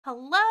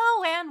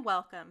Hello and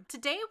welcome.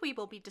 Today we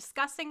will be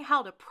discussing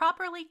how to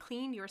properly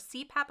clean your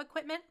CPAP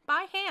equipment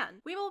by hand.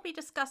 We will be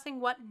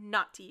discussing what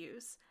not to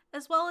use,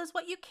 as well as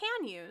what you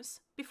can use,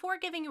 before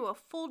giving you a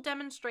full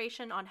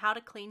demonstration on how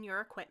to clean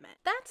your equipment.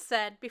 That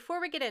said, before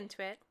we get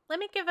into it, let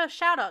me give a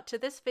shout out to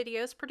this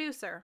video's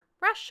producer,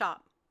 Rest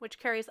Shop, which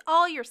carries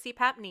all your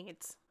CPAP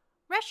needs.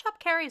 Rest Shop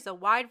carries a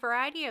wide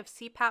variety of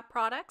CPAP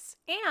products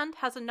and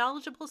has a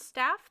knowledgeable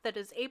staff that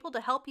is able to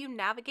help you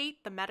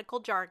navigate the medical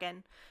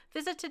jargon.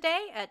 Visit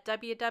today at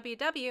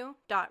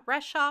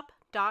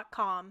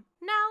www.restshop.com.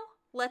 Now,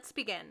 let's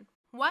begin.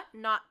 What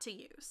not to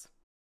use.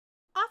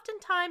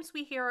 Oftentimes,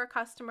 we hear our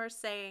customers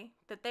say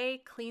that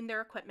they clean their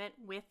equipment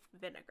with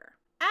vinegar.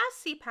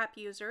 As CPAP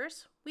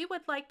users, we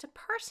would like to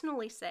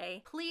personally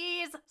say,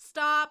 please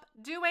stop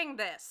doing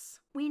this.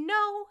 We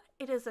know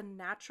it is a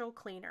natural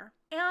cleaner,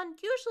 and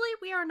usually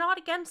we are not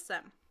against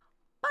them.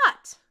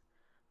 But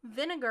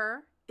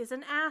vinegar is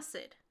an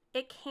acid.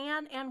 It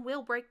can and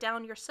will break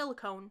down your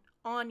silicone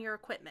on your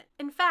equipment.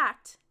 In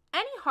fact,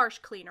 any harsh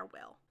cleaner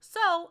will.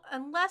 So,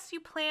 unless you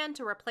plan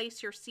to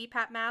replace your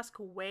CPAP mask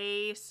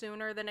way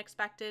sooner than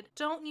expected,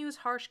 don't use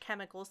harsh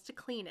chemicals to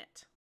clean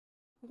it.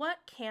 What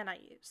can I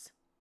use?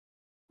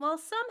 While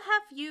some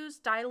have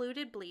used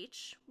diluted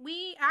bleach,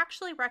 we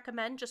actually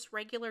recommend just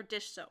regular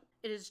dish soap.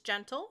 It is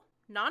gentle,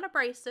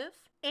 non-abrasive,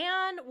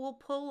 and will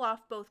pull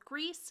off both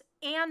grease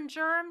and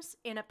germs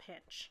in a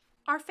pinch.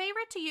 Our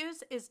favorite to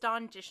use is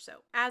Dawn dish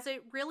soap, as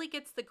it really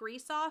gets the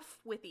grease off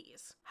with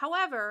ease.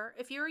 However,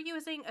 if you're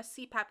using a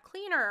CPAP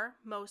cleaner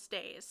most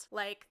days,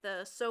 like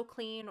the So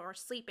Clean or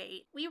Sleep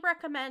 8, we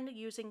recommend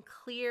using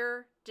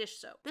clear dish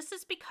soap. This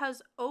is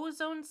because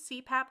ozone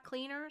CPAP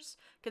cleaners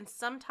can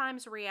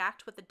sometimes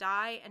react with the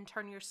dye and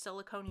turn your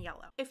silicone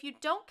yellow. If you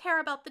don't care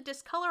about the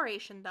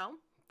discoloration though,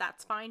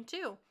 that's fine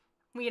too.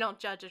 We don't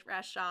judge at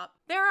Rest Shop.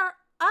 There are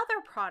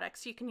other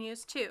products you can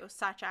use too,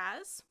 such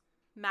as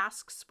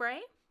mask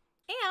spray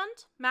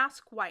and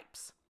mask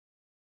wipes.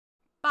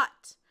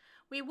 But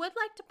we would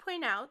like to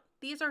point out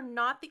these are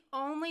not the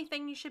only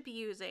thing you should be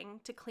using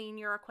to clean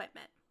your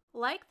equipment.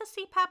 Like the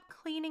CPAP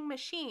cleaning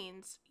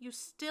machines, you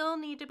still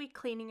need to be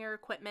cleaning your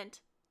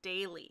equipment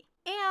daily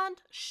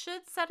and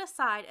should set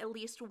aside at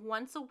least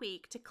once a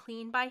week to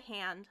clean by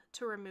hand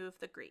to remove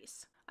the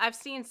grease. I've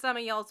seen some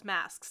of y'all's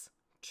masks.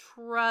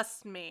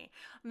 Trust me,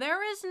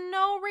 there is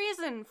no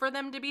reason for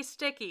them to be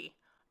sticky.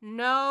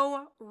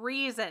 No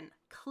reason.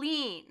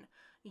 Clean.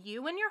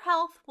 You and your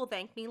health will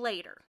thank me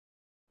later.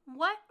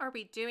 What are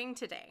we doing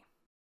today?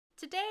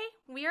 Today,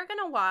 we are going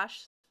to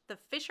wash the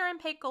Fisher &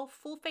 Paykel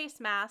full face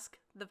mask,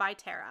 the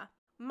Vitera,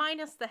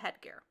 minus the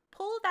headgear.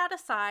 Pull that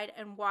aside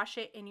and wash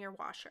it in your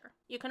washer.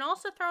 You can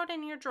also throw it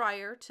in your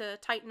dryer to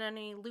tighten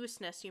any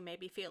looseness you may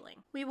be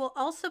feeling. We will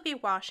also be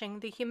washing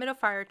the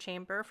humidifier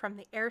chamber from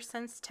the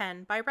AirSense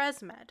 10 by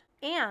ResMed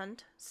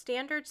and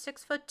standard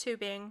 6-foot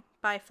tubing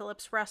by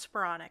Philips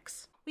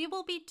Respironics. We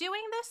will be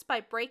doing this by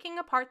breaking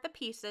apart the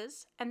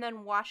pieces and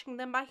then washing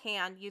them by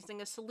hand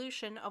using a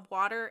solution of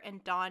water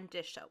and Dawn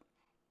dish soap.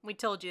 We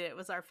told you it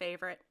was our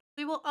favorite.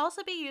 We will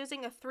also be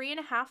using a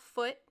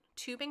 3.5-foot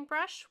tubing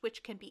brush,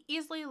 which can be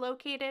easily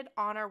located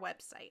on our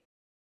website.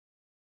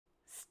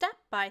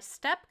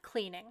 Step-by-step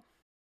cleaning.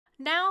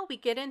 Now we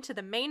get into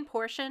the main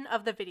portion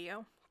of the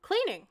video,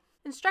 cleaning.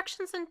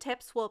 Instructions and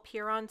tips will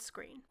appear on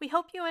screen. We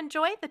hope you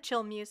enjoy the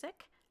chill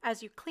music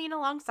as you clean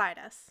alongside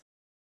us.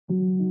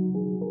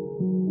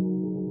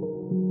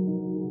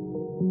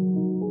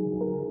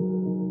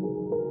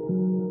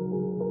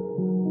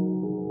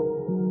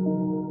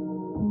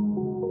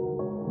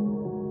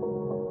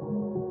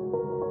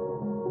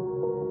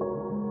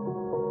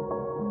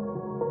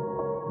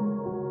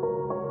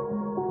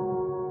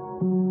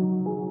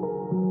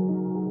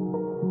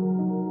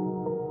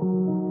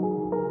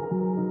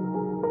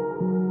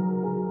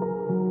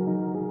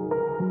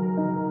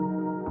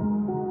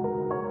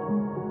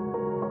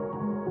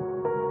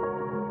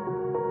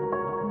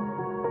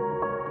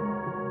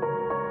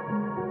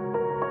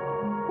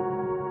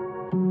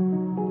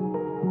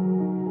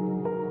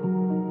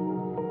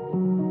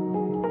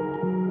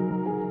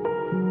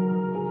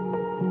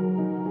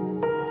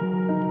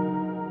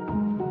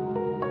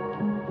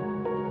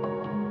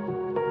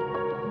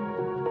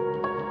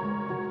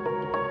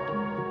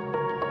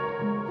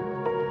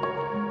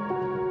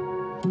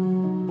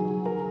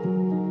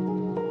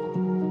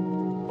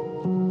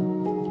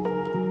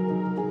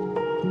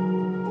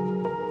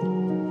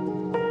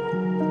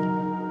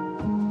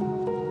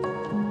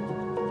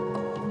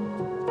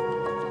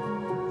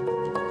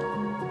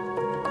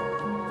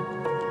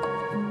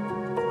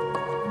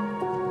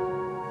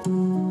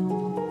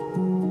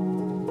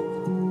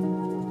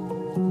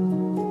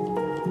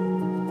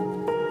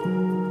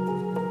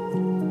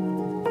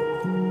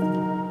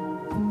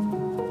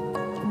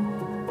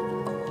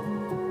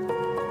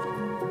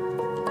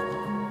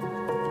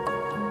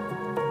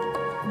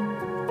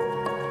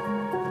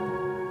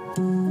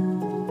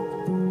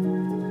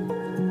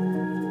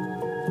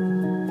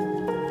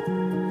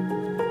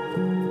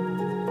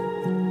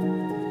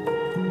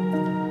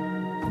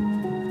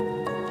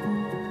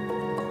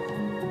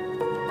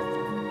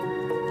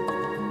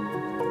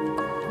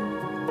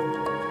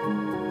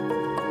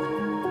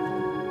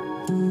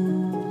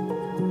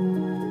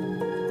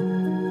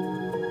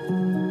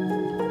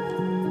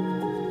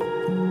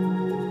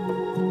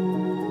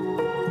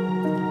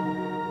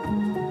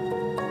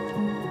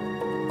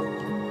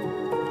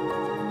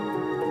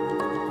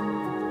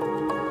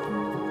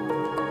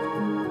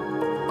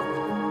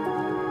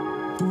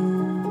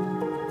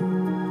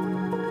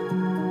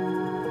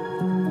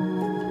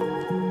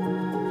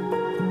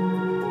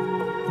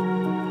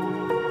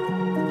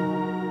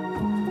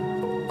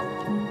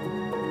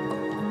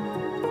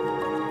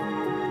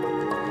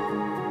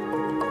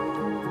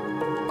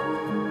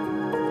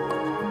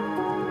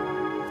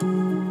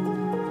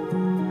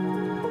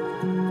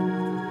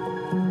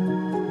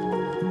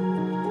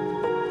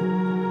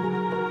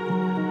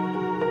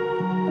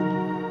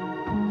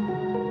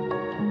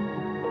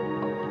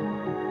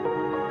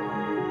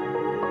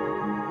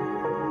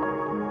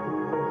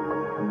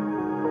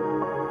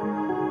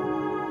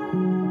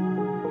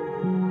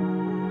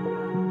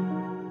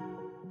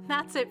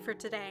 that's it for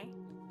today.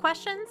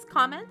 Questions,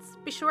 comments?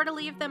 Be sure to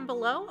leave them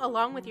below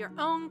along with your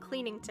own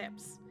cleaning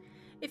tips.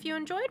 If you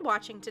enjoyed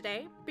watching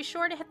today, be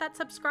sure to hit that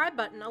subscribe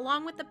button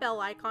along with the bell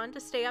icon to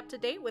stay up to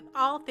date with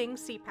all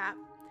things CPAP.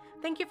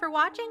 Thank you for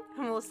watching,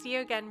 and we'll see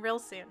you again real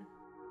soon.